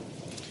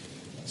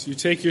So you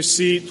take your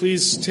seat.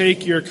 Please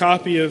take your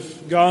copy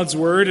of God's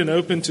Word and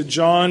open to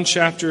John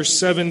chapter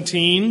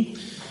 17.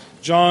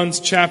 John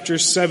chapter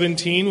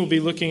 17. We'll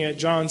be looking at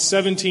John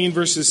 17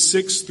 verses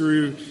 6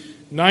 through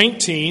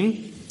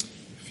 19.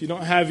 If you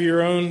don't have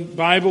your own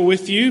Bible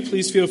with you,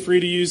 please feel free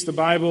to use the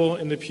Bible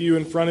in the pew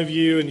in front of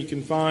you, and you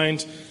can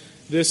find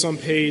this on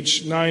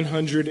page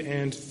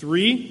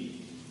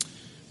 903.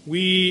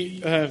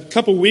 A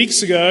couple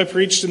weeks ago, I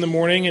preached in the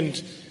morning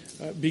and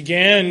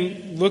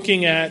began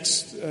looking at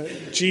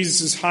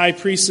Jesus' high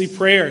priestly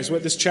prayer, is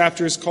what this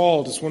chapter is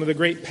called. It's one of the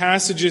great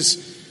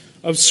passages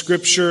of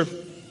Scripture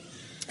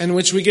in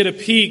which we get a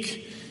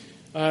peek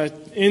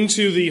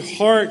into the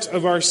heart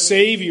of our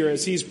Savior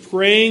as he's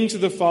praying to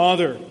the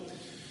Father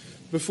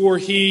before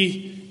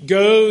he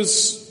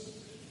goes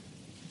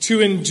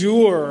to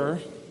endure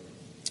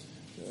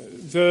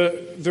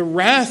the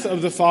wrath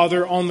of the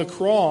Father on the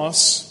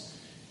cross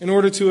in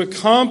order to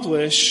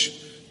accomplish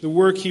the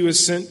work he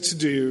was sent to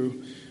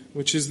do,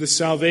 which is the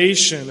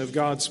salvation of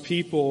God's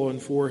people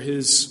and for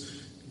his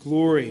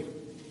glory.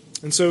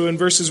 And so in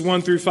verses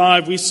 1 through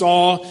 5, we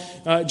saw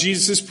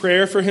Jesus'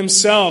 prayer for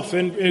himself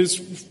and his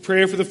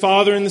prayer for the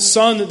Father and the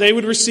Son, that they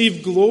would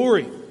receive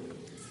glory.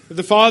 That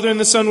the Father and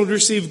the Son would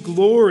receive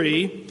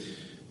glory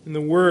in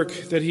the work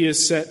that he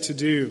is set to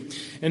do.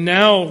 And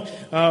now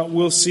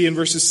we'll see in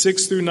verses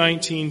 6 through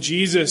 19,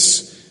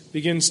 Jesus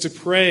begins to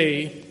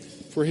pray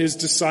for his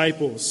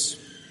disciples.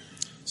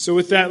 So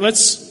with that,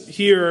 let's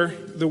hear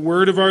the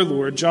word of our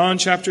Lord, John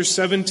chapter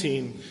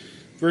 17,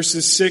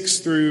 verses 6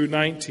 through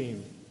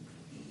 19.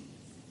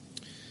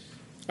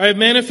 I have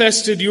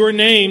manifested your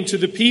name to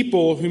the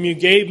people whom you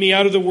gave me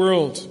out of the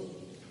world.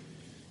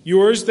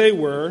 Yours they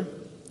were,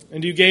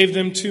 and you gave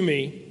them to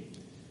me,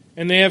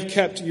 and they have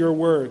kept your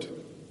word.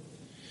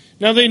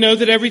 Now they know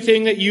that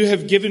everything that you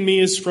have given me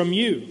is from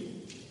you,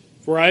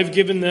 for I have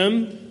given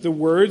them the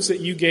words that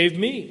you gave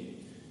me.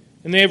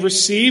 And they have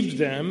received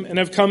them and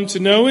have come to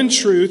know in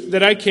truth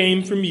that I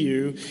came from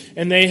you,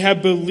 and they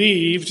have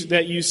believed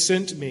that you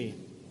sent me.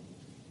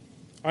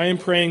 I am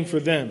praying for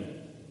them.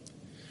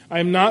 I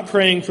am not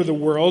praying for the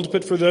world,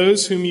 but for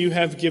those whom you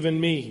have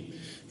given me,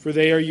 for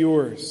they are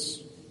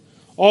yours.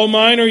 All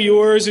mine are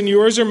yours, and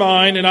yours are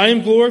mine, and I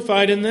am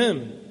glorified in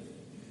them.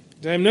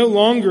 And I am no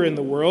longer in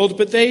the world,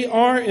 but they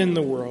are in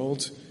the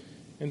world,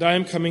 and I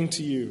am coming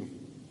to you.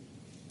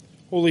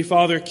 Holy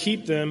Father,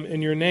 keep them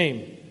in your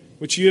name,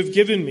 which you have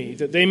given me,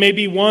 that they may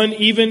be one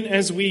even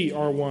as we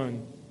are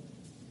one.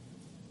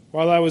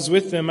 While I was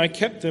with them, I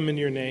kept them in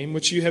your name,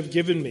 which you have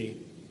given me.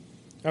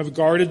 I've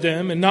guarded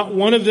them, and not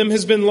one of them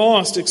has been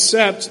lost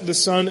except the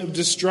son of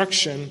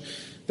destruction,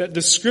 that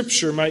the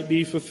scripture might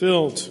be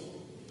fulfilled.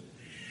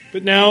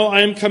 But now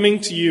I am coming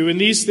to you, and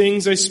these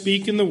things I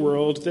speak in the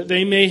world, that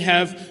they may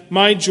have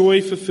my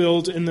joy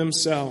fulfilled in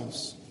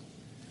themselves.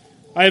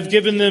 I have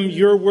given them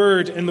your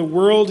word, and the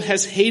world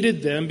has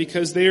hated them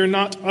because they are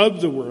not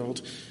of the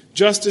world,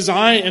 just as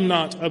I am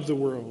not of the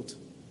world.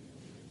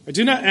 I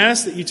do not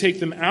ask that you take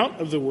them out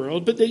of the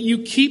world, but that you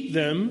keep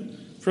them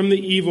from the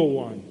evil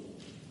one.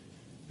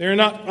 They are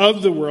not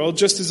of the world,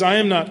 just as I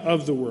am not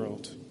of the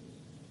world.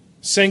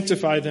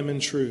 Sanctify them in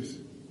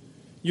truth.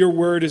 Your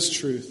word is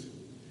truth.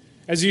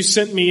 As you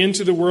sent me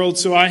into the world,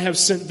 so I have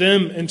sent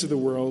them into the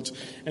world,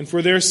 and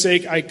for their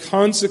sake I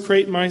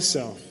consecrate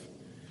myself,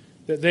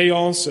 that they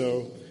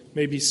also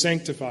may be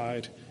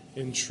sanctified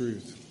in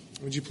truth.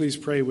 Would you please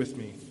pray with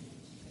me?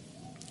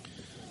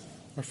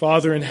 Our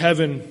Father in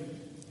heaven,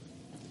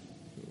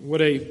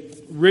 what a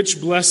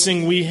rich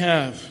blessing we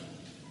have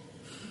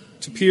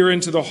to peer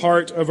into the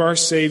heart of our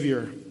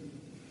Savior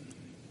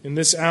in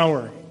this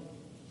hour.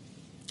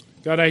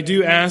 God, I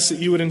do ask that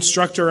you would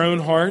instruct our own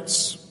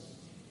hearts.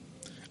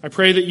 I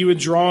pray that you would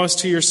draw us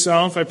to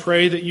yourself. I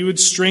pray that you would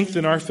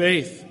strengthen our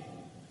faith,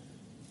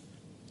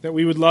 that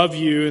we would love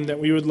you and that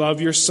we would love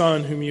your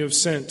Son whom you have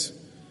sent,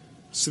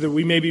 so that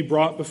we may be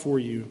brought before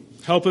you.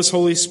 Help us,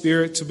 Holy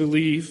Spirit, to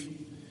believe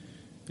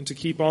and to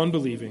keep on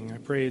believing. I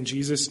pray in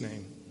Jesus'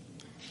 name.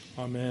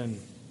 Amen.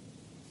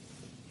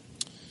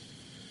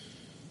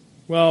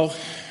 Well,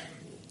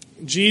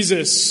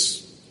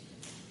 Jesus,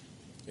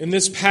 in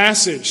this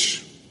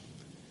passage,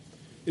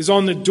 is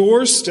on the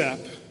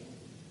doorstep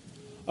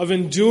of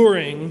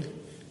enduring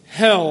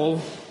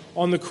hell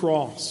on the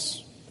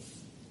cross.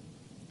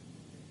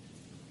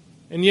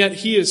 And yet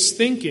he is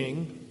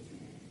thinking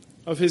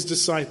of his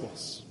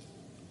disciples.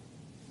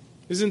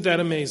 Isn't that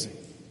amazing?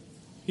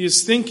 He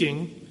is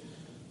thinking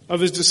of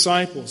his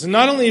disciples. And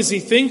not only is he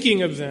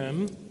thinking of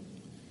them,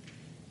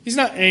 he's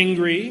not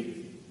angry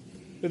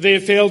that they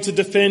have failed to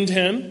defend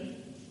him.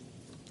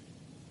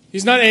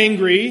 He's not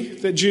angry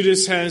that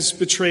Judas has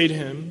betrayed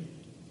him.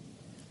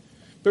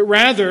 But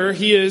rather,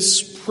 he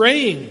is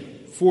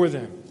praying for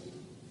them.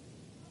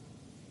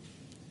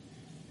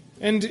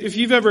 And if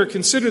you've ever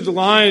considered the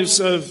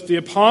lives of the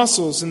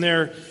apostles and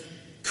their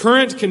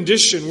current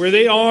condition, where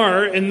they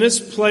are in this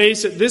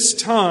place at this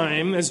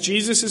time as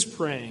Jesus is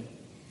praying,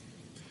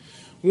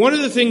 one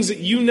of the things that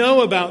you know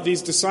about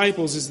these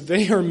disciples is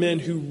they are men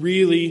who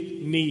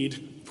really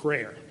need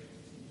prayer.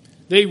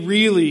 They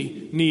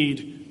really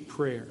need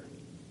prayer.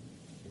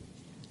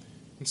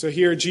 And so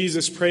here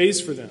Jesus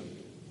prays for them.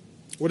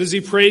 What does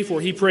he pray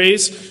for? He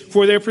prays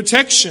for their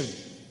protection.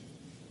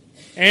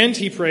 And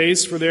he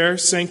prays for their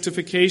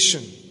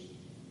sanctification.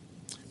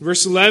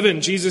 Verse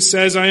 11, Jesus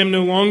says, I am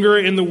no longer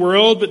in the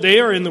world, but they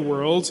are in the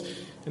world,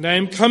 and I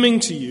am coming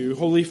to you.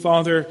 Holy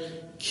Father,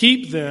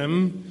 keep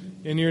them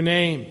in your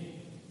name.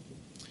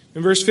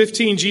 In verse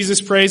 15,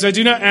 Jesus prays, I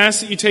do not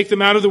ask that you take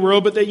them out of the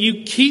world, but that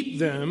you keep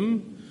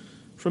them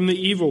from the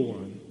evil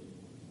one.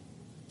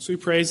 So he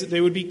prays that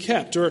they would be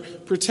kept or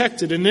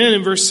protected. And then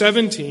in verse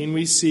 17,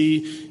 we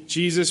see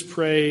Jesus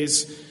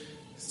prays,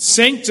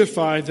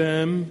 sanctify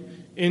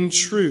them in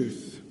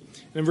truth.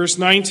 And in verse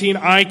 19,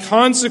 I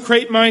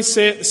consecrate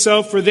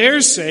myself for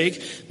their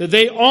sake, that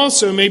they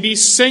also may be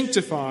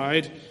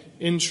sanctified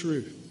in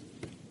truth.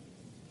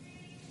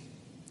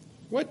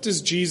 What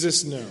does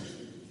Jesus know?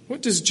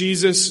 What does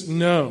Jesus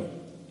know?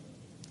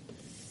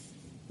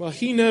 Well,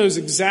 he knows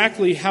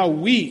exactly how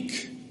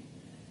weak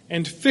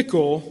and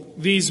fickle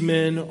these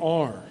men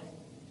are.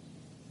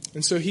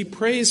 And so he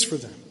prays for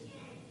them.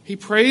 He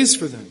prays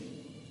for them.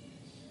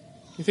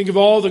 You think of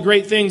all the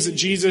great things that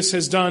Jesus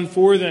has done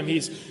for them.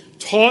 He's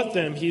taught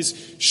them.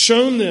 He's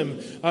shown them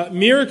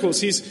miracles.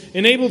 He's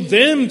enabled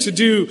them to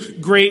do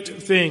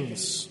great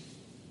things.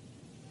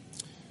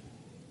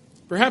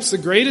 Perhaps the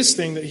greatest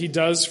thing that he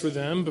does for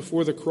them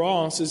before the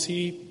cross is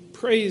he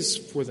prays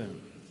for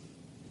them.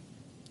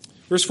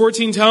 Verse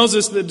 14 tells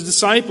us that the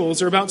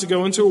disciples are about to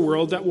go into a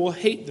world that will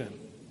hate them.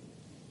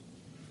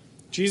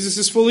 Jesus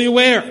is fully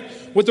aware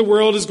what the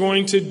world is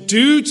going to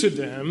do to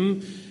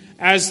them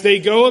as they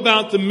go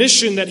about the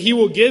mission that he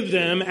will give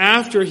them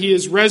after he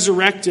is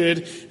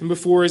resurrected and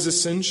before his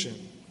ascension.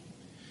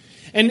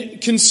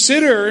 And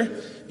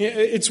consider,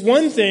 it's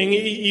one thing,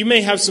 you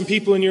may have some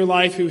people in your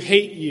life who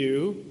hate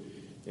you.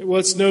 Well,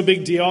 it's no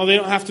big deal. They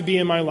don't have to be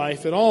in my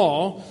life at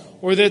all.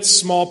 Or that's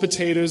small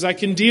potatoes. I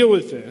can deal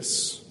with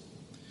this.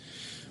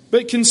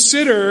 But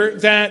consider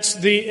that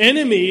the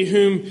enemy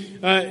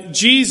whom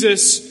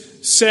Jesus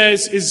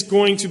says is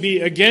going to be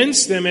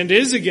against them and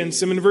is against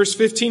them. In verse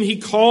 15, he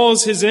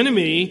calls his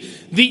enemy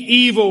the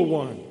evil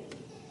one.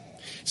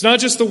 It's not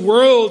just the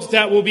world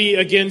that will be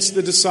against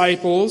the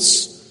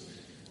disciples,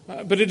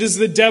 but it is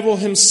the devil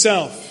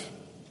himself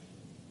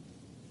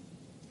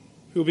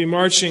who will be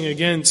marching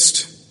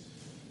against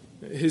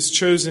his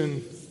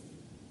chosen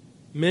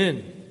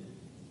men.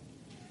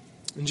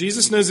 And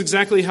Jesus knows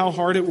exactly how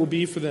hard it will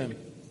be for them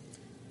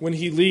when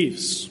he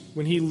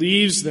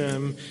leaves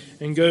them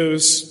and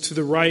goes to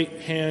the right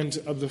hand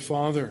of the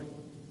Father.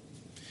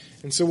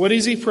 And so what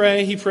does he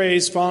pray? He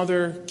prays,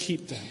 Father,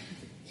 keep them.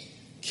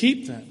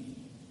 Keep them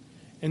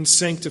and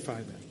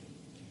sanctify them.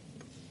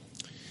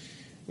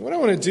 And what I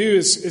want to do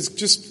is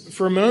just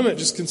for a moment,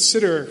 just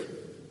consider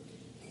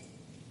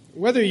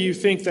whether you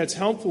think that's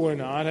helpful or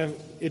not.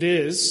 It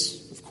is.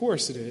 Of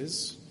course it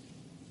is.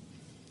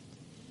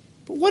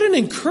 But what an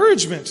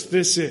encouragement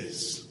this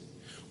is.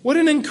 What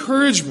an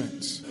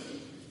encouragement.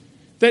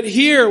 That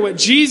here, what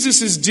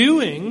Jesus is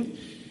doing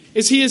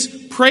is he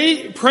is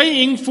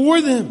praying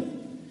for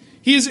them.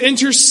 He is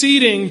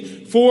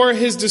interceding for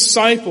his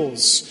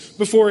disciples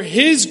before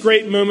his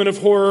great moment of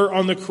horror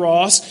on the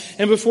cross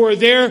and before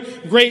their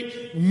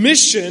great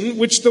mission,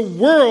 which the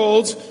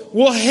world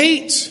will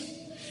hate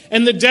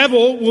and the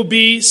devil will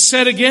be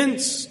set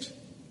against.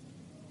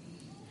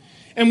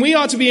 And we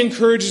ought to be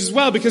encouraged as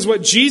well, because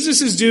what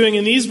Jesus is doing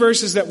in these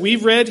verses that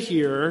we've read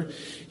here,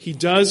 he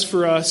does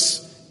for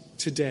us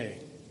today.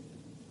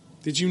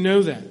 Did you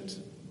know that?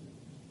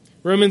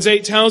 Romans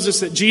 8 tells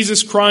us that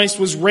Jesus Christ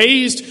was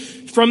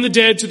raised from the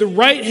dead to the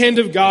right hand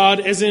of God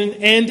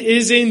and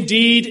is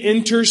indeed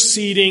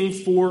interceding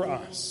for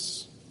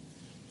us.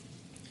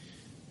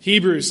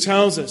 Hebrews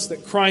tells us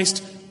that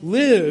Christ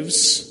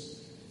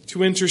lives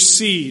to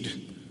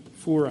intercede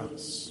for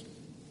us.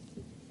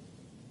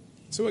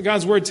 So what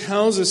God's Word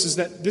tells us is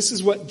that this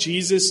is what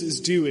Jesus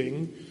is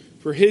doing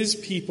for his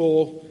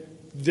people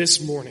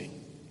this morning.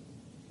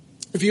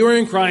 If you are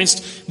in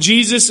Christ,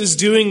 Jesus is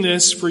doing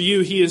this for you.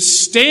 He is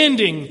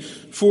standing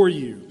for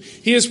you.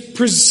 He is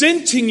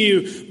presenting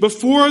you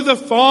before the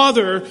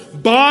Father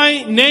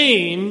by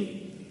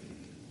name.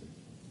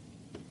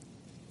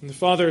 And the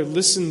Father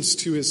listens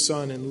to his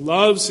Son and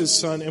loves his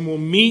Son and will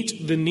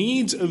meet the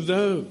needs of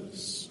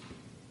those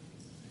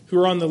who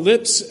are on the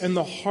lips and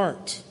the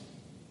heart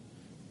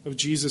of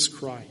Jesus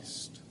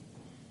Christ.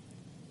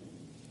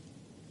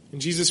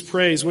 And Jesus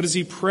prays. What does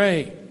he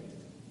pray?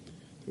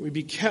 That we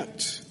be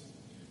kept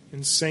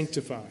and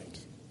sanctified.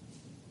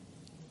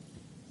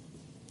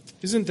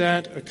 Isn't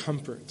that a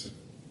comfort?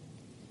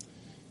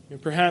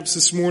 Perhaps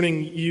this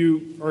morning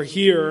you are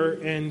here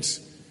and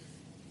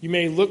you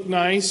may look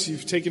nice,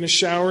 you've taken a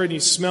shower and you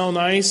smell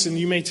nice, and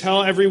you may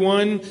tell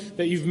everyone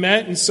that you've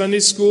met in Sunday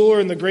school or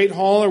in the Great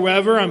Hall or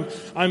wherever,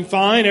 I'm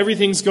fine,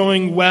 everything's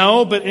going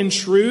well, but in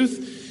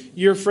truth,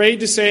 you're afraid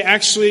to say,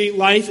 actually,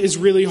 life is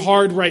really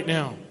hard right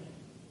now.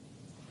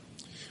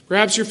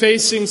 Perhaps you're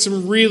facing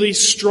some really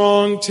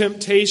strong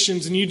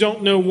temptations and you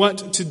don't know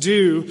what to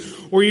do,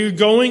 or you're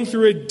going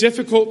through a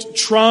difficult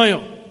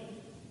trial.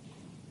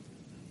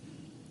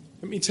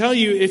 Let me tell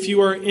you, if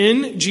you are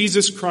in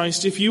Jesus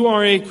Christ, if you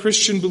are a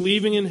Christian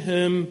believing in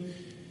Him,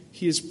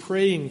 He is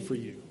praying for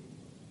you.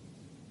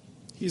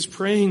 He is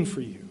praying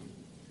for you.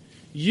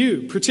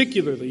 You,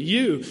 particularly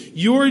you,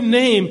 your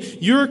name,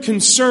 your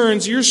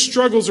concerns, your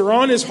struggles are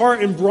on His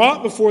heart and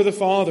brought before the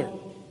Father.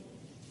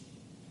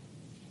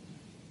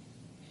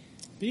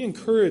 Be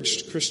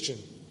encouraged, Christian,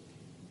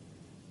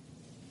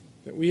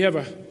 that we have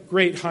a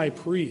great high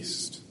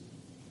priest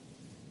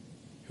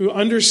who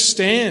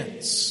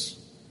understands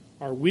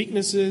our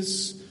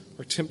weaknesses,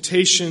 our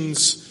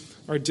temptations,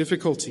 our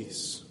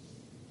difficulties.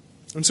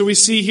 And so we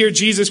see here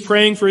Jesus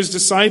praying for His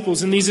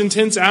disciples in these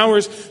intense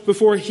hours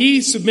before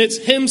He submits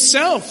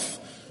Himself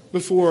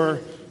before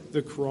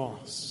the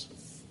cross.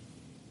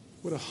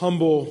 What a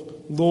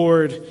humble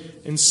Lord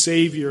and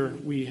Savior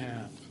we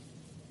have.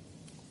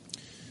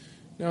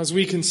 Now, as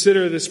we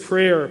consider this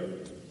prayer,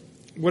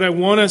 what I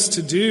want us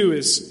to do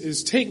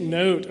is take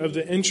note of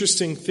the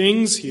interesting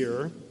things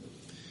here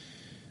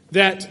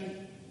that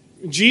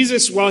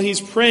Jesus, while He's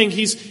praying,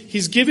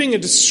 he's giving a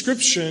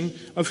description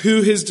of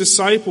who His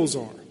disciples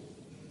are.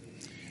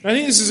 And I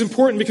think this is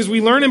important because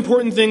we learn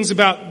important things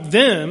about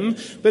them,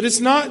 but it's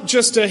not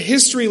just a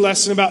history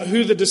lesson about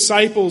who the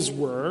disciples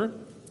were,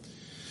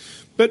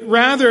 but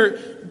rather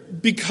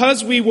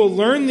because we will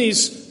learn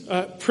these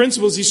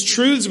principles, these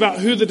truths about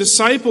who the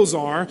disciples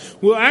are,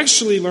 we'll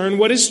actually learn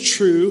what is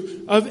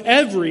true of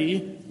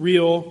every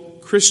real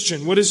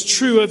Christian. What is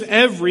true of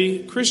every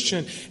Christian.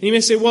 And you may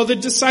say, well, the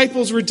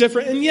disciples were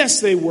different. And yes,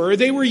 they were.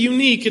 They were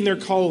unique in their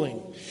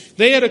calling.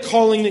 They had a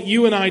calling that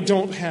you and I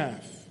don't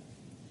have.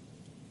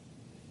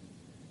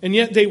 And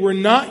yet they were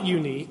not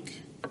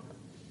unique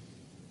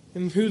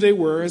in who they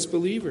were as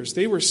believers.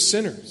 They were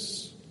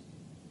sinners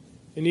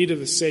in need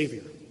of a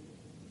Savior.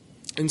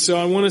 And so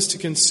I want us to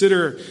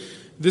consider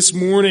this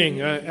morning,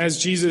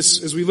 as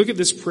we look at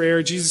this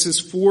prayer, Jesus'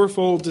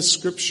 fourfold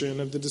description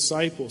of the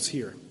disciples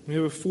here. We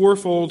have a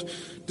fourfold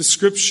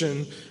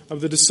description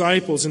of the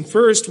disciples. And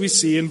first we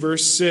see in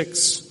verse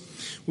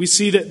 6, we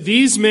see that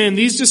these men,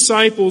 these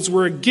disciples,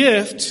 were a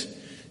gift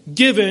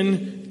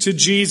given to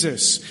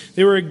Jesus.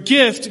 They were a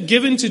gift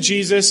given to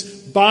Jesus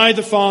by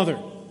the Father.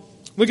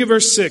 Look at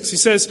verse 6. He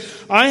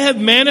says, I have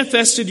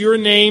manifested your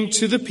name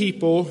to the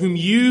people whom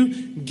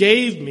you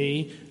gave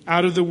me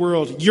out of the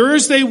world.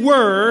 Yours they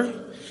were,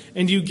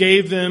 and you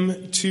gave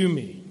them to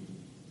me.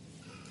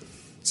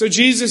 So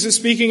Jesus is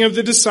speaking of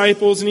the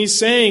disciples, and He's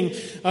saying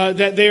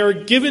that they are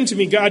given to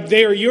me. God,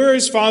 they are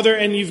yours, Father,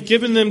 and you've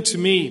given them to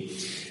me.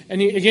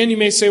 And again, you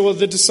may say, well,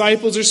 the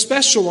disciples are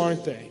special,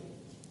 aren't they?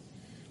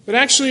 But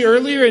actually,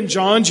 earlier in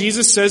John,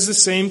 Jesus says the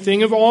same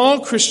thing of all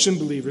Christian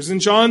believers. In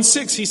John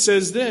 6, He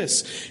says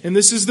this, and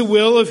this is the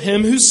will of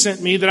Him who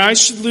sent me, that I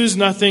should lose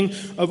nothing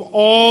of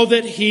all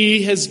that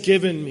He has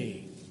given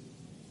me.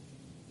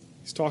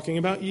 He's talking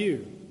about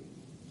you.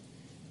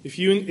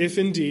 If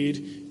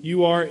indeed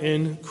you are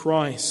in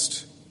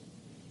Christ.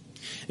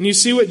 And you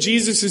see what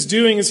Jesus is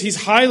doing is He's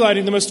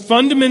highlighting the most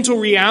fundamental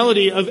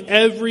reality of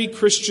every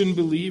Christian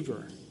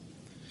believer.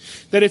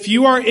 That if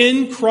you are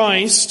in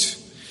Christ,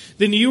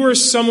 then you are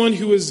someone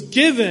who is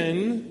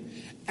given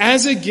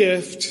as a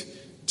gift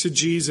to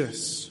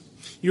Jesus.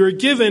 You are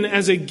given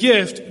as a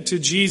gift to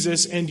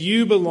Jesus, and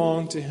you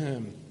belong to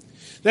Him.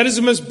 That is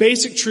the most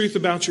basic truth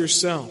about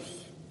yourself.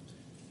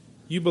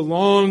 You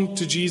belong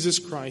to Jesus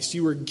Christ.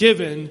 You were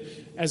given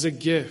as a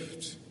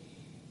gift.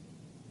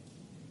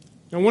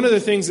 Now, one of the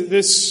things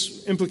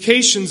that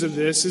implications of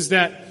this is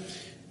that,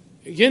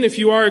 again, if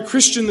you are a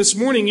Christian this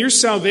morning, your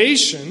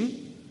salvation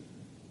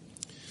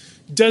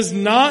does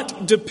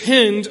not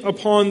depend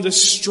upon the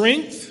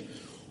strength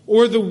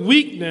or the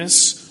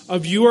weakness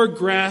of your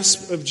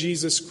grasp of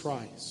Jesus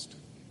Christ.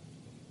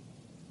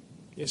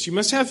 Yes, you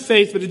must have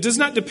faith, but it does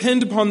not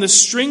depend upon the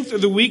strength or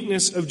the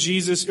weakness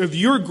of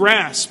your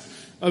grasp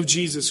of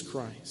Jesus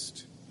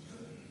Christ.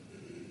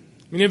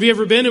 I mean, have you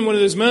ever been in one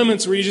of those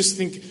moments where you just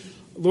think,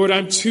 Lord,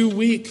 I'm too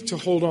weak to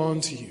hold on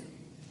to you?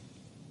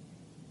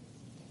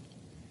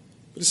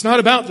 But it's not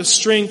about the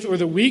strength or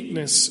the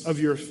weakness of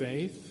your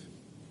faith.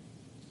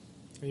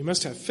 You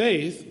must have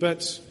faith,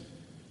 but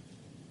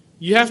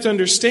you have to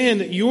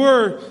understand that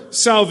your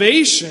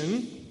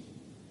salvation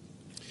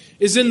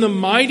is in the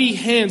mighty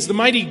hands, the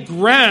mighty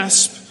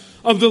grasp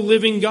of the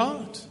living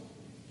God.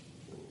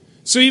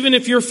 So even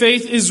if your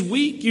faith is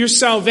weak, your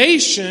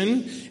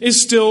salvation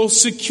is still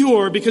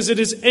secure because it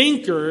is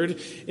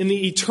anchored in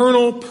the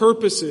eternal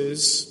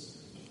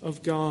purposes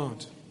of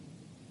God.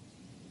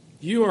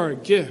 You are a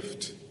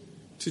gift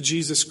to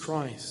Jesus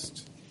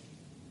Christ.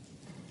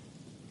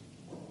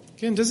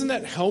 Again, doesn't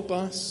that help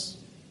us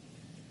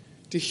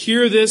to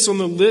hear this on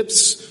the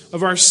lips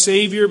of our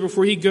Savior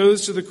before He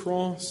goes to the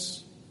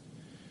cross?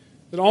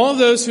 That all of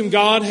those whom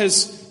God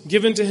has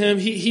given to Him,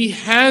 He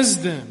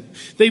has them.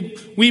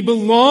 We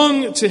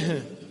belong to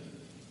Him.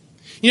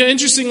 You know,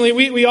 interestingly,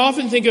 we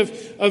often think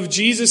of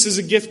Jesus as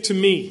a gift to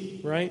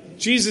me, right?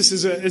 Jesus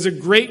is a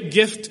great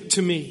gift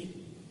to me.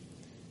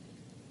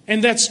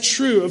 And that's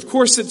true. Of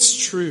course it's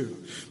true.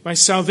 My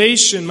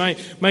salvation, my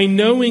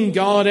knowing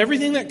God,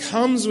 everything that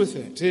comes with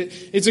it.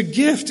 It's a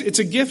gift. It's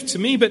a gift to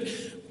me.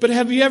 But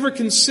have you ever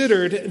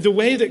considered the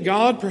way that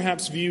God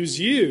perhaps views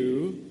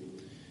you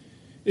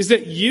is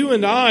that you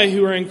and I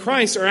who are in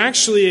Christ are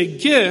actually a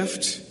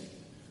gift,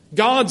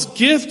 God's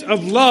gift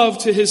of love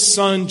to His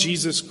Son,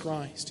 Jesus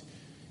Christ.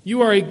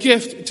 You are a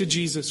gift to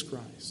Jesus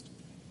Christ.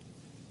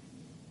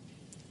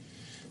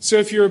 So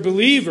if you're a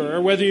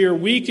believer, whether you're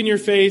weak in your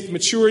faith,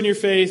 mature in your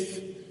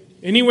faith,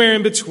 anywhere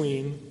in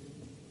between,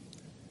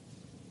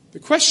 the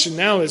question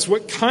now is,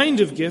 what kind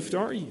of gift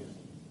are you?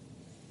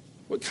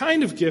 What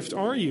kind of gift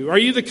are you? Are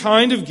you the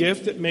kind of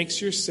gift that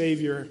makes your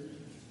Savior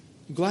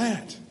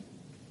glad?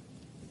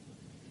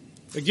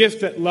 A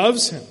gift that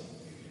loves Him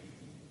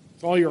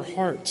with all your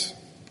heart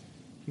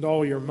and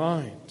all your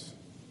mind.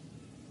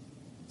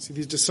 See,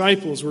 these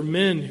disciples were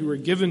men who were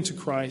given to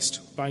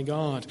Christ by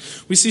God.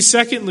 We see,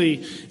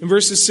 secondly, in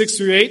verses 6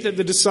 through 8, that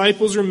the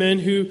disciples were men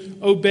who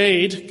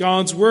obeyed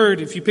God's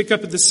word. If you pick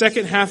up at the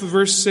second half of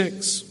verse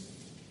 6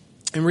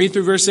 and read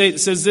through verse 8, it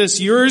says this,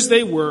 "Yours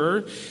they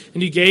were,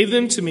 and you gave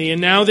them to me, and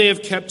now they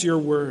have kept your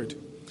word.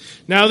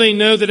 Now they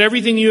know that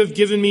everything you have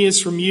given me is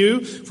from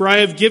you, for I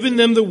have given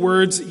them the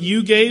words that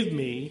you gave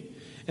me,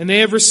 and they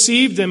have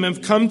received them and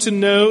have come to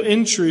know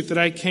in truth that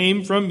I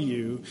came from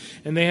you,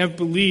 and they have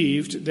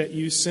believed that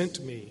you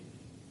sent me."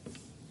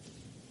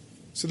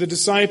 So the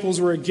disciples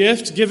were a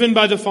gift given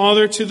by the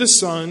Father to the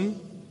Son.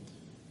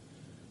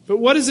 But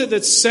what is it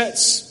that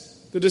sets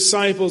the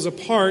disciples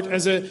apart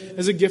as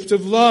a gift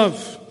of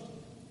love?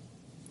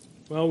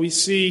 Well, we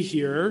see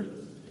here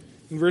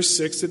in verse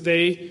 6 that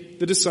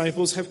the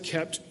disciples have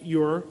kept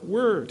your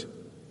word.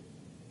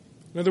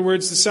 In other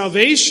words, the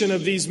salvation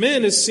of these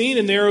men is seen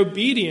in their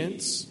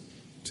obedience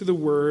to the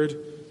word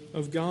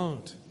of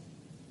God.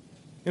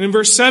 And in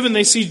verse 7,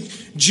 they see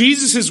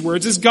Jesus'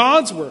 words as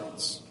God's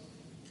words.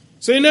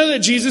 So they know that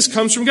Jesus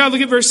comes from God.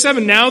 Look at verse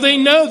 7. Now they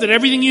know that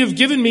everything you have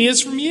given me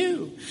is from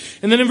you.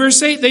 And then in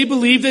verse 8, they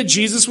believe that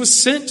Jesus was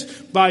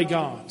sent by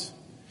God.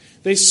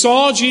 They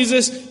saw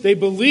Jesus, they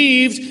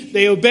believed,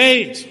 they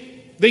obeyed.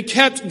 They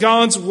kept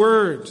God's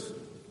word.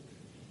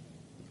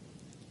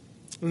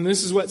 And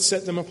this is what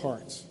set them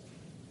apart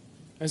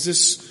as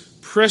this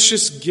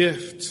precious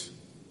gift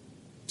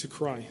to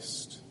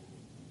Christ.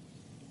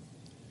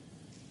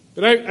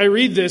 But I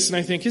read this and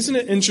I think, isn't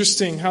it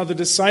interesting how the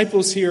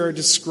disciples here are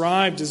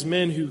described as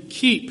men who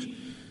keep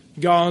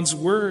God's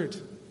word?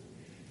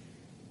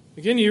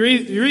 Again, you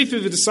read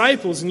through the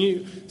disciples and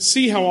you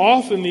see how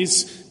often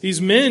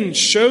these men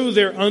show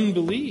their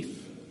unbelief.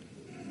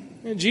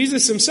 And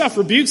Jesus himself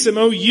rebukes them,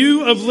 "Oh,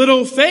 you of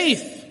little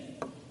faith."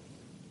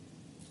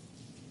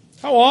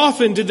 How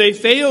often did they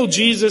fail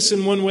Jesus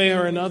in one way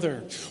or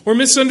another, or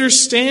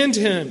misunderstand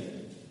him?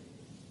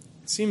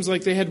 It seems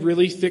like they had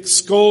really thick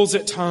skulls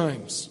at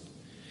times.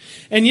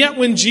 And yet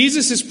when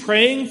Jesus is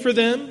praying for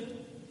them,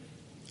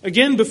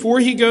 again,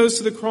 before he goes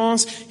to the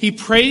cross, he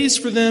prays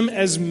for them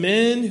as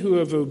men who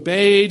have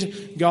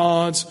obeyed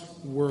God's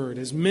word,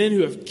 as men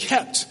who have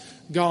kept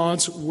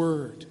God's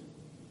word.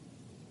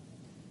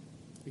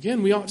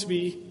 Again, we ought to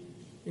be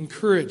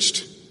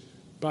encouraged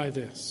by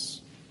this.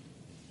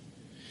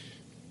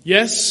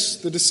 Yes,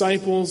 the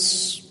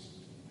disciples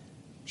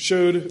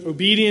showed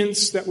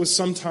obedience that was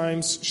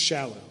sometimes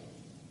shallow.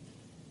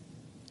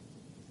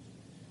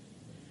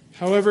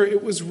 However,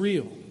 it was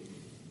real.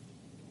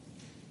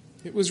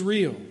 It was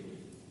real.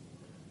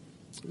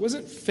 It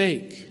wasn't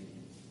fake.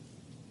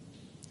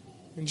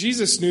 And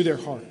Jesus knew their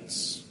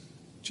hearts.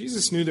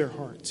 Jesus knew their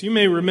hearts. You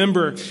may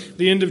remember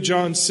the end of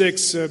John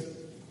 6.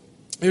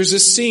 There's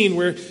this scene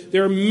where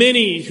there are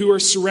many who are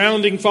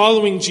surrounding,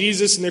 following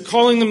Jesus, and they're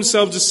calling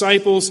themselves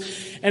disciples,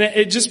 and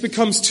it just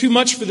becomes too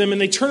much for them, and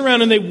they turn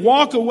around and they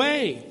walk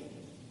away.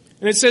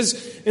 And it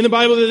says in the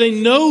Bible that they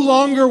no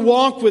longer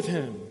walk with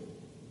him.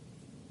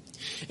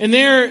 And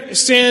there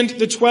stand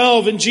the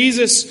 12, and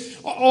Jesus,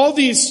 all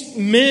these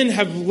men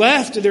have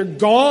left, they're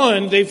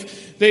gone,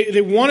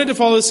 they wanted to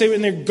follow the Savior,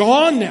 and they're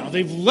gone now,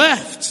 they've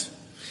left.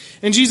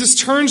 And Jesus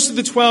turns to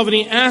the 12 and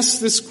he asks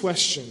this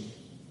question.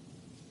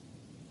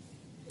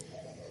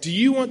 Do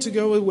you want to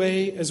go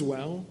away as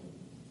well?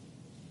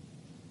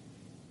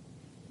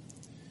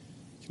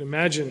 You can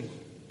imagine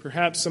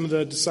perhaps some of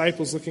the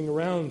disciples looking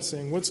around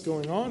saying, what's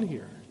going on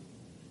here?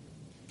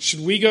 Should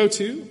we go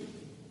too?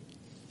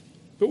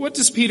 But what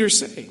does Peter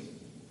say?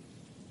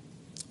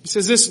 He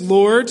says this,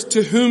 Lord,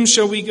 to whom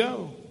shall we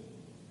go?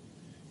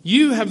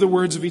 You have the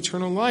words of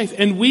eternal life,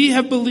 and we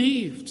have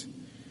believed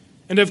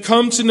and have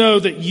come to know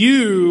that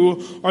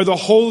you are the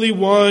Holy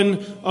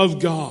One of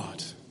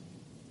God.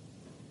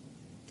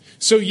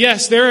 So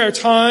yes, there are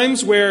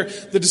times where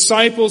the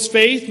disciples'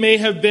 faith may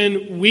have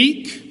been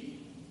weak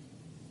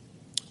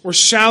or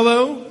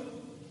shallow,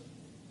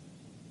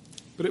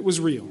 but it was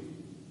real.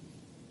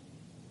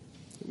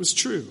 It was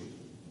true.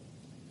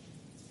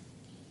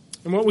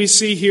 And what we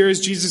see here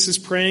is Jesus is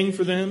praying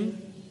for them.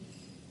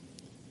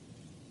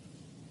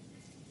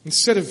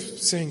 Instead of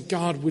saying,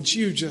 God, would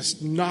you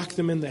just knock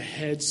them in the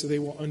head so they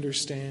will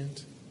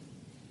understand?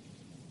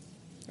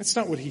 That's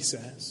not what he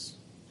says.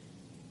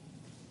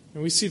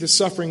 And we see the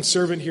suffering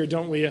servant here,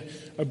 don't we?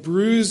 A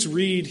bruised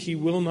reed he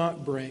will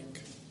not break.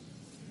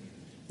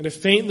 And a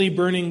faintly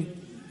burning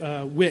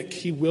wick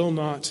he will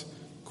not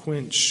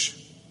quench.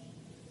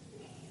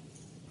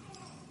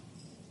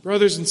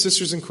 Brothers and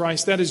sisters in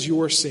Christ, that is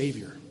your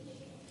Savior.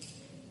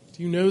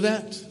 Do you know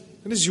that?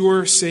 That is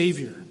your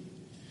Savior.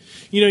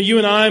 You know, you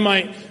and I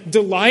might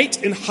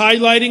delight in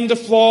highlighting the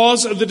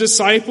flaws of the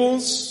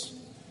disciples.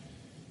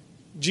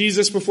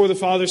 Jesus, before the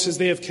Father, says,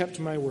 they have kept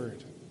my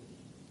word.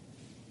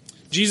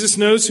 Jesus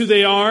knows who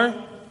they are.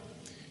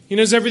 He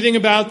knows everything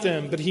about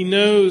them, but he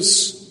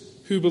knows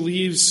who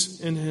believes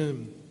in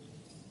him.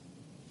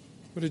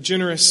 What a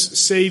generous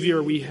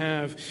Savior we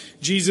have.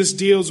 Jesus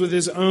deals with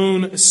his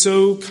own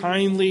so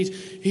kindly.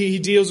 He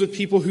deals with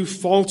people who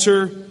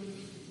falter.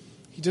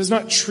 He does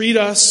not treat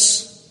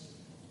us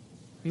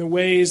in the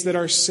ways that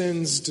our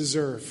sins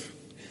deserve.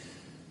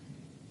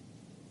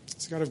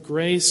 He's a God of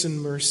grace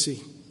and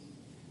mercy.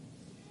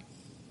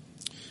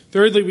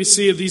 Thirdly, we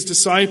see of these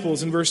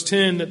disciples in verse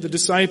 10 that the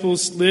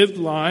disciples lived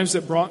lives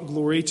that brought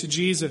glory to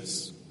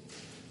Jesus.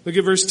 Look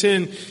at verse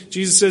 10.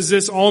 Jesus says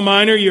this, all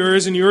mine are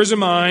yours and yours are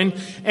mine,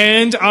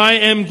 and I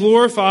am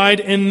glorified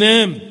in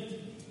them.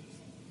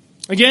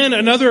 Again,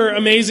 another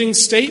amazing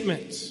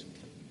statement.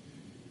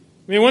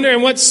 You may wonder,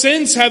 in what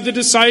sense have the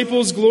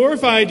disciples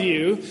glorified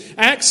you?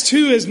 Acts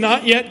 2 has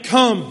not yet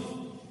come.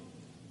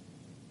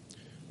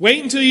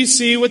 Wait until you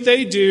see what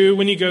they do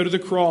when you go to the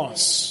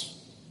cross.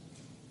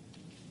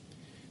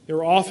 They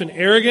were often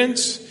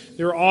arrogant.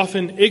 They were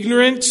often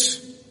ignorant.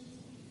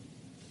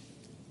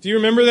 Do you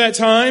remember that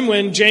time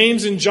when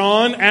James and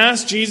John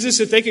asked Jesus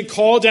if they could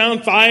call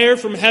down fire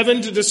from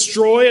heaven to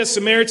destroy a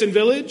Samaritan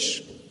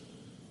village?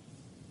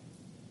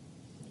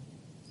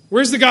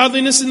 Where's the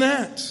godliness in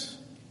that?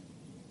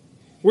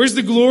 Where's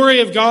the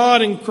glory of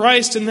God and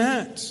Christ in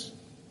that?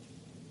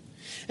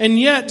 And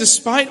yet,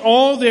 despite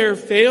all their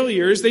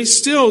failures, they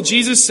still,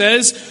 Jesus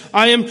says,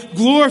 I am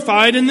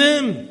glorified in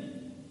them.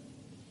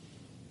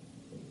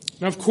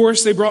 Now, of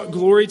course, they brought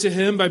glory to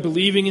him by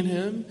believing in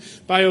him,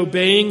 by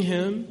obeying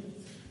him.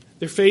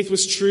 Their faith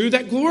was true.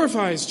 That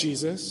glorifies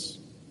Jesus.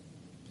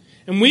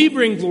 And we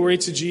bring glory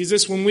to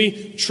Jesus when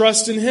we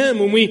trust in him,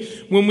 when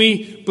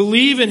we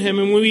believe in him,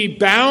 and when we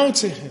bow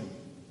to him.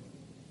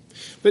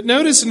 But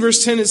notice in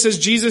verse 10 it says,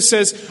 Jesus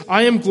says,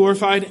 I am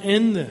glorified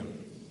in them.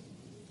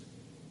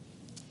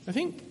 I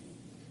think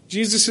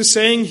Jesus is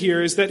saying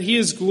here is that he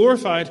is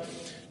glorified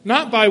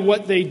not by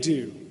what they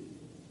do,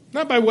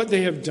 not by what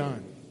they have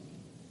done.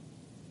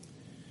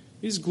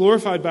 He's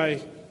glorified by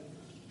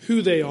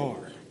who they are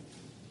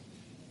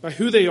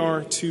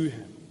to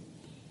him.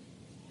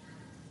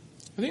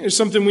 I think there's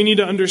something we need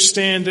to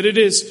understand, that it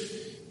is,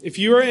 if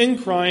you are in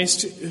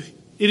Christ,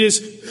 it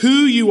is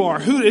who you are,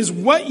 who is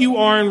what you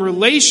are in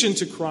relation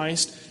to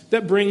Christ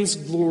that brings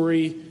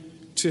glory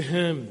to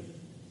him.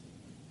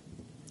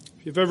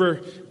 If you've ever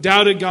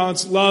doubted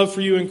God's love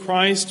for you in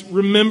Christ,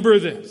 remember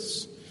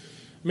this.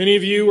 Many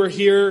of you were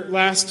here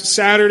last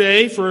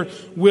Saturday for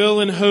Will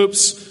and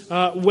Hope's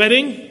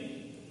wedding.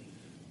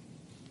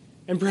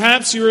 And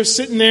perhaps you were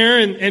sitting there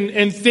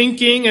and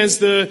thinking as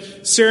the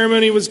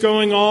ceremony was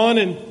going on,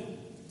 and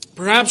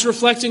perhaps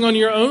reflecting on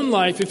your own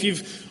life. If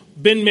you've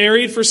been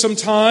married for some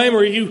time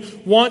or you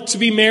want to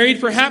be married,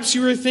 perhaps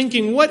you were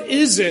thinking, what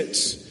is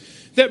it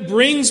that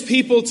brings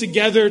people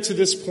together to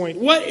this point?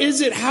 What is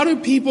it? How do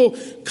people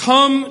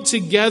come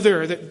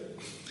together?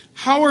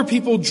 How are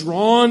people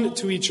drawn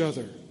to each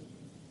other?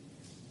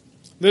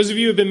 Those of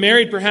you who have been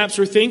married perhaps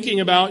were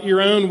thinking about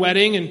your own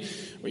wedding and,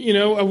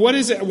 what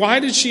is it? Why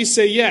did she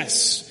say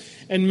yes?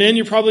 And men,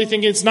 you're probably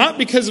thinking, it's not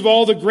because of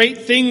all the great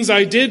things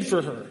I did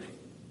for her.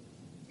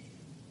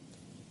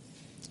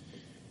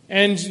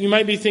 And you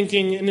might be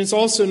thinking, and it's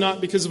also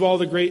not because of all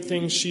the great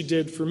things she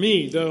did for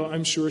me, though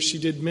I'm sure she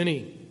did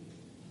many.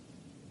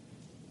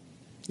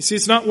 You see,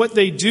 it's not what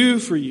they do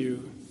for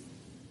you,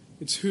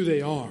 it's who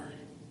they are.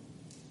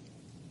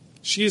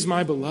 She is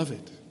my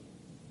beloved.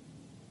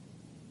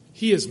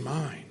 He is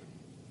mine.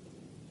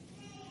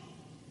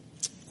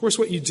 Of course,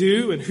 what you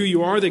do and who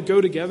you are, they go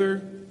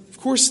together. Of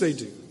course they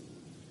do.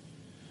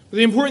 But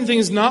the important thing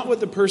is not what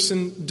the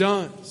person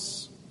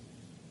does.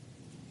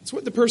 It's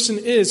what the person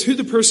is, who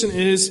the person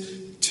is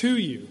to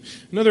you.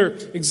 Another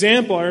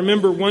example, I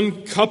remember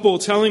one couple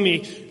telling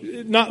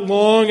me not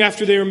long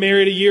after they were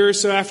married, a year or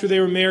so after they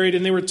were married,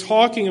 and they were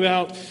talking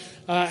about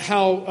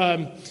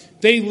how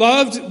they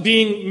loved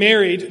being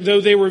married,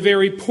 though they were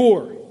very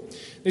poor.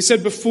 They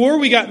said before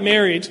we got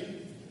married,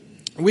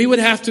 we would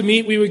have to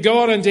meet, we would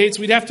go out on dates,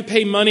 we'd have to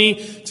pay money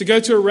to go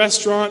to a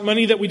restaurant,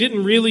 money that we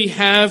didn't really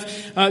have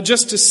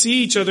just to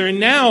see each other. And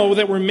now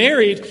that we're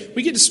married,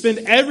 we get to spend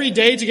every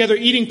day together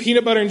eating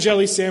peanut butter and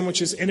jelly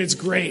sandwiches, and it's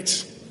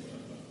great.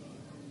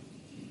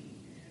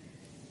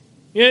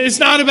 It's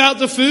not about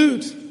the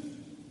food.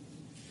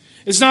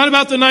 It's not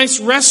about the nice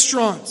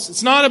restaurants.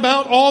 It's not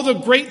about all the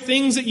great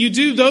things that you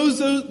do,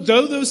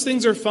 though those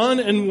things are fun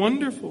and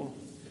wonderful.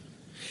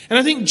 And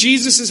I think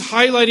Jesus is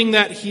highlighting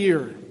that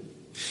here.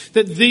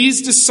 That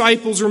these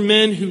disciples were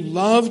men who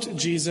loved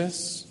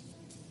Jesus,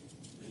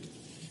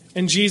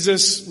 and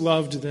Jesus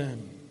loved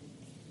them.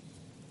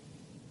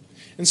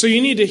 And so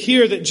you need to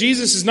hear that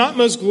Jesus is not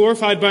most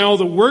glorified by all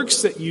the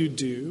works that you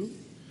do,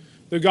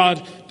 though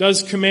God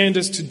does command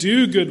us to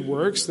do good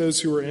works,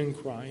 those who are in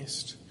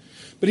Christ.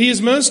 But he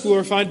is most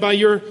glorified by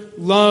your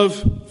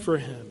love for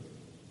him.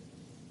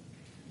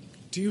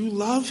 Do you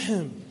love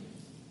him?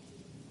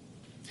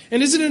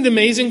 And isn't it an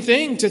amazing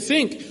thing to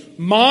think,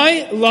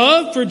 my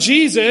love for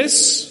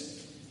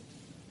Jesus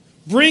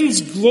brings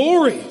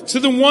glory to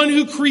the one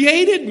who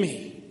created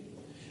me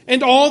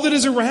and all that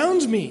is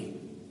around me.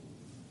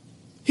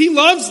 He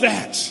loves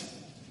that.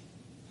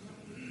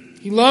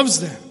 He loves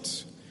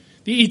that.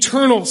 The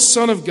eternal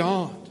Son of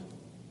God.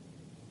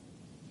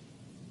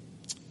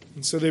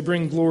 And so they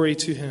bring glory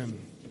to him.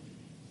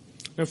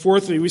 Now,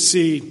 fourthly, we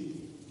see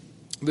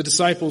the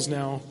disciples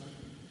now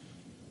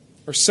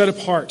are set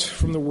apart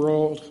from the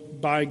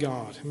world by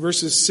God. In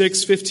verses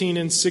 6, 15,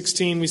 and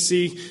 16, we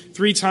see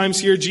 3 times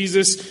here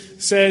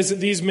Jesus says that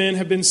these men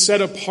have been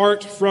set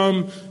apart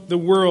from the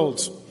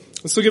world.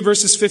 Let's look at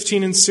verses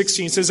 15 and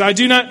 16. It says, I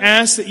do not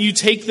ask that you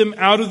take them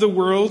out of the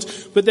world,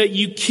 but that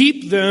you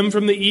keep them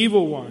from the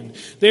evil one.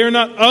 They are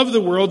not of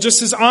the world,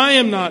 just as I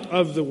am not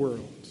of the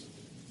world.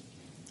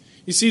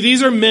 You see,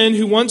 these are men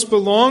who once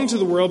belonged to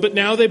the world, but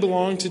now they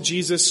belong to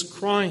Jesus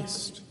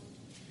Christ.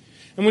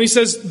 And when he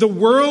says the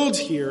world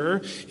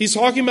here, he's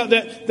talking about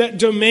that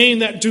domain,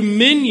 that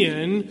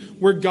dominion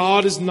where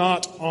God is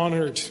not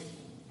honored.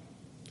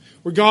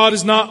 Where God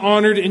is not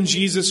honored in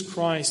Jesus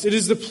Christ. It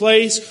is the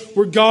place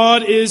where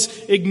God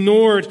is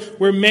ignored,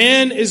 where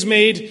man is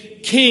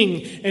made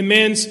king and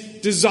man's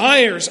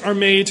desires are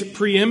made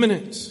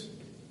preeminent.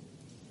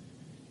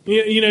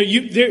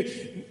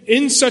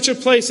 In such a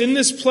place, in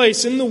this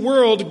place, in the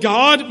world,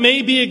 God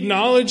may be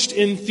acknowledged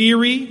in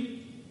theory,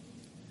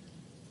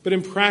 but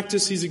in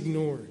practice he's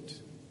ignored,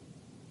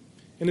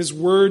 and his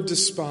word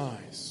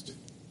despised,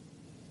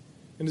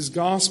 and his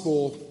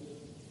gospel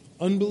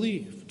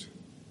unbelieved.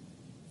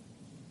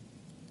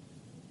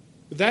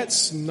 But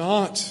that's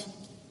not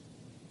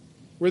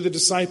where the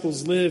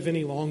disciples live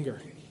any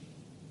longer.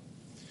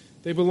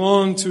 They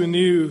belong to a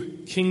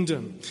new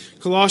kingdom.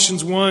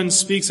 Colossians 1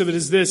 speaks of it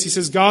as this. He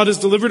says, God has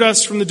delivered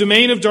us from the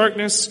domain of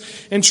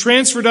darkness and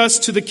transferred us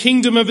to the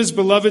kingdom of his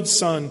beloved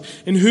Son,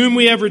 in whom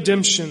we have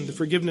redemption, the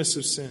forgiveness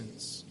of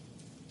sins.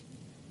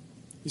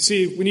 You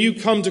see, when you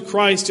come to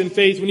Christ in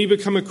faith, when you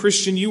become a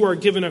Christian, you are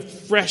given a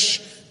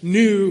fresh,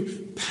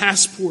 new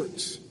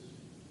passport.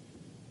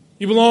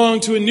 You belong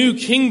to a new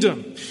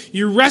kingdom.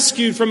 You're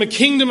rescued from a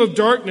kingdom of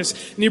darkness,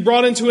 and you're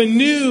brought into a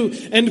new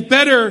and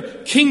better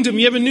kingdom.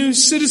 You have a new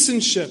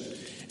citizenship,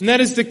 and that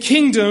is the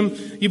kingdom.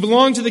 You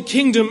belong to the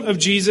kingdom of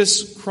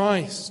Jesus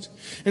Christ.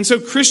 And so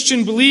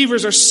Christian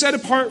believers are set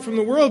apart from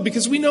the world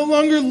because we no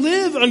longer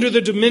live under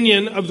the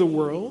dominion of the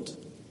world.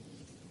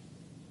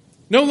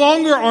 No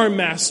longer our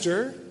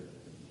master.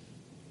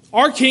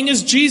 Our king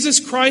is Jesus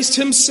Christ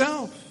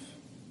himself.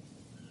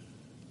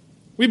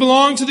 We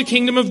belong to the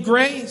kingdom of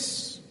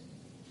grace.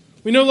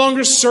 We no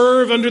longer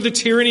serve under the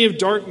tyranny of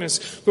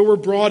darkness, but we're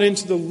brought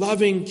into the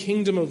loving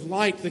kingdom of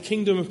light, the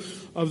kingdom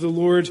of the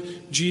Lord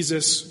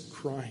Jesus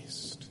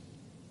Christ.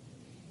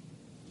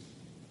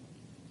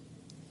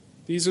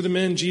 These are the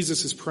men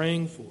Jesus is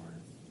praying for.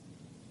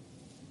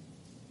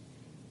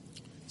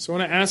 So I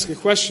want to ask a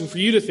question for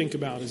you to think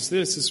about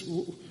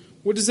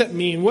what does that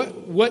mean?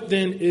 What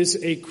then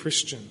is a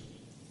Christian?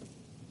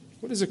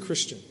 What is a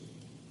Christian?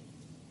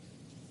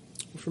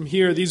 From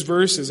here, these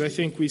verses, I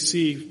think we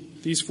see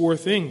these 4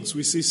 things.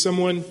 We see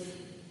someone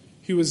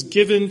who was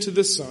given to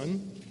the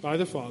Son by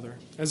the Father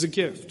as a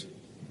gift.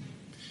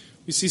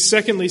 We see,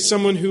 secondly,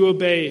 someone who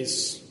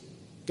obeys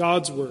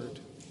God's word.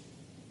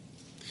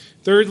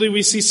 Thirdly,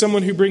 we see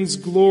someone who brings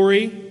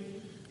glory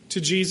to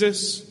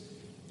Jesus.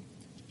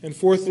 And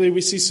fourthly,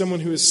 we see someone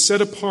who is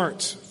set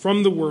apart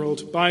from the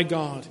world by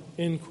God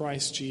in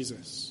Christ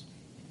Jesus.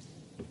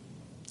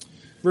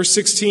 Verse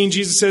 16,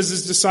 Jesus says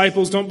his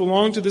disciples don't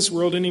belong to this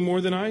world any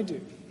more than I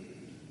do.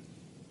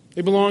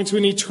 They belong to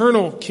an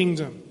eternal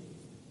kingdom.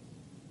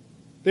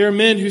 They are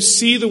men who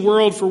see the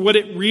world for what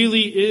it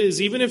really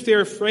is. Even if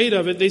they're afraid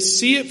of it, they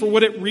see it for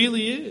what it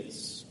really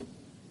is.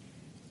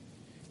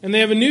 And they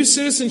have a new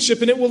citizenship,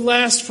 and it will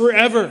last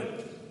forever.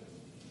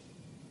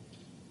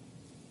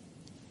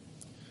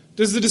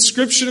 Does the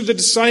description of the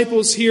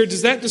disciples here,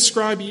 does that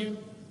describe you?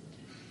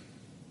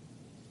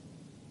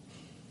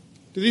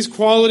 Do these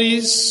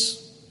qualities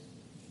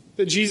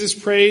that Jesus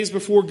praised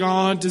before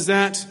God, does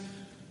that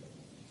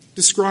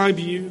describe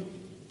you?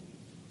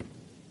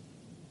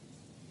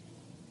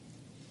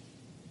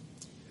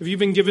 Have you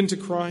been given to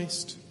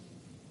Christ?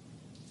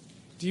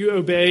 Do you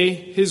obey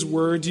his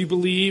word? Do you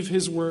believe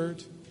his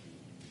word?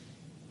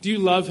 Do you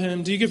love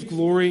him? Do you give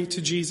glory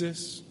to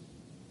Jesus?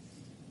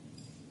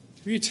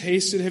 Have you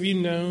tasted, have you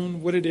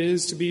known what it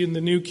is to be in the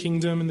new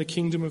kingdom, in the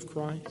kingdom of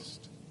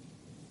Christ?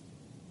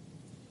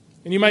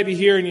 And you might be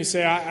here and you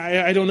say,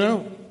 I don't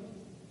know.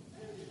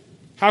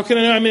 How can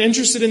I know? I'm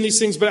interested in these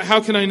things, but how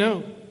can I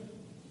know?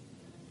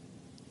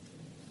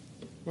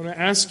 I want to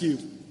ask you,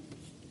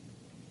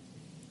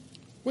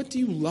 what do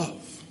you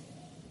love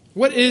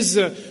What is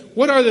the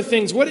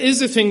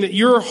thing that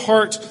your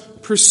heart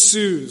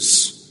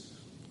pursues?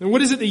 And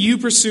what is it that you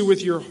pursue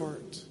with your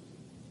heart?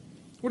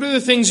 What are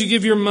the things you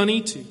give your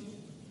money to?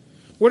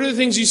 What are the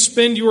things you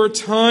spend your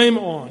time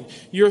on,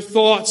 your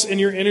thoughts and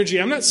your energy?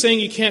 I'm not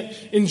saying you can't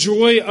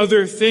enjoy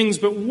other things,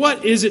 but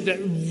what is it that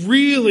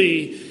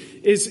really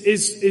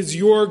is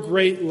your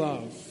great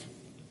love?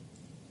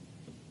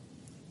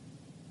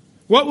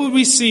 What would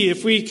we see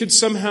if we could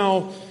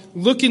somehow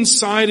look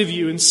inside of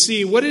you and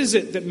see what is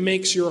it that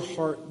makes your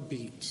heart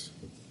beat?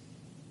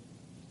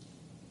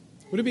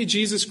 Would it be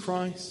Jesus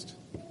Christ?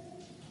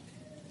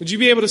 Would you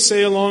be able to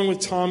say along with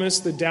Thomas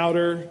the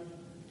doubter,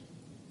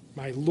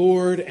 my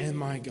Lord and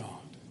my God?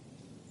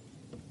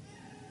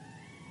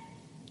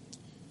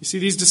 You see,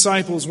 these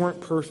disciples weren't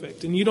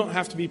perfect, and you don't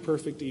have to be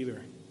perfect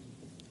either.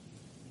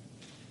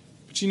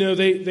 But you know,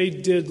 they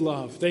did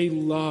love. They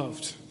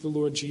loved the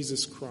Lord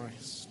Jesus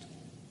Christ.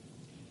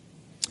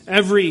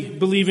 Every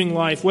believing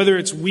life, whether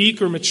it's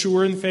weak or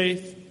mature in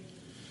faith,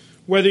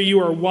 whether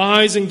you are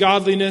wise in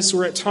godliness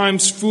or at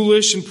times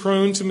foolish and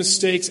prone to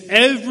mistakes,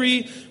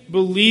 every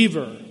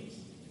believer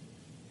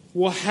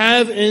will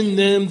have in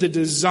them the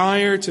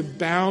desire to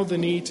bow the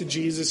knee to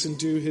Jesus and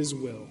do His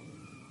will.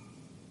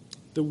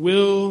 The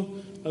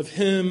will of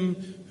Him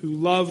who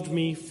loved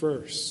me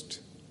first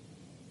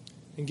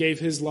and gave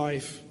His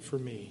life for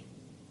me.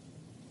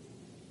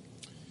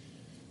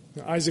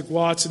 Now, Isaac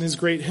Watts, in his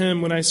great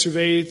hymn, When I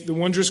Survey the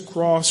Wondrous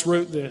Cross,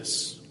 wrote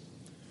this: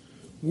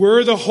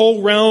 were the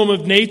whole realm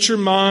of nature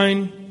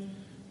mine,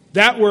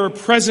 that were a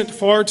present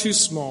far too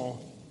small.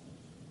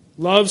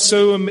 Love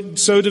so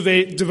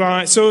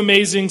divine, so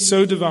amazing,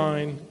 so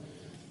divine,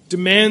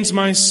 demands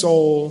my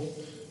soul,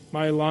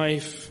 my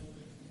life,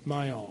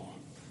 my all.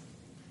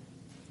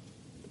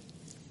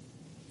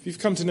 If you've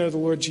come to know the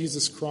Lord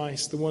Jesus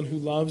Christ, the one who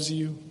loves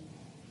you,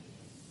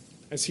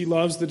 as He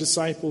loves the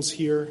disciples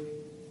here,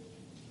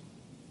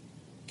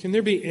 can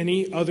there be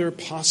any other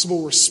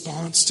possible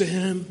response to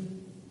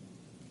Him?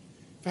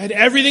 If I had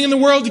everything in the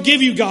world to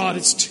give you, God,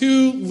 it's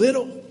too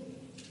little.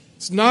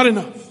 It's not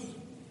enough.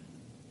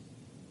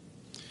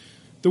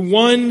 The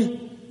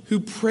one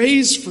who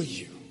prays for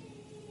you,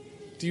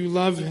 do you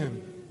love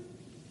Him?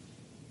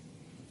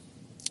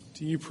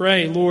 Do you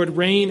pray, Lord,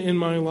 reign in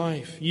my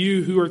life,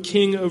 you who are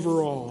King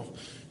over all,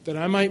 that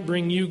I might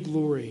bring you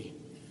glory,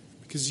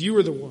 because you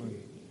are the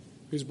one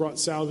who's brought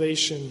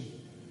salvation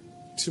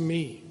to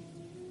me.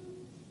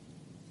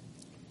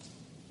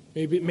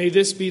 May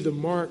this be the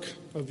mark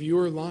of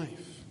your life.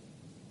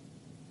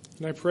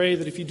 And I pray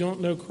that if you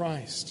don't know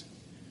Christ,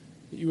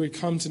 that you would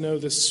come to know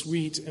the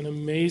sweet and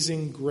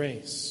amazing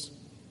grace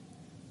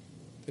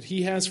that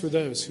He has for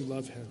those who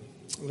love Him.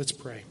 Let's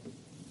pray.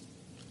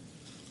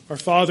 Our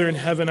Father in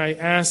heaven, I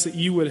ask that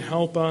you would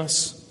help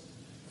us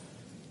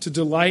to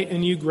delight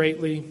in you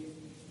greatly.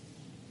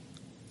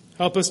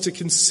 Help us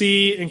to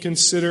see and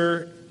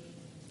consider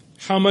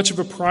how much of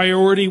a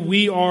priority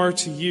we are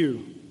to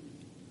you.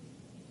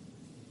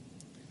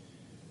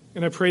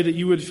 And I pray that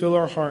you would fill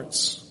our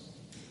hearts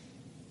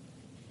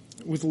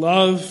with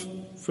love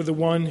for the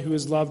one who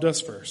has loved us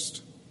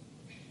first.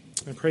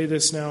 I pray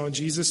this now in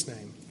Jesus'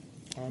 name.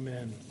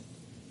 Amen.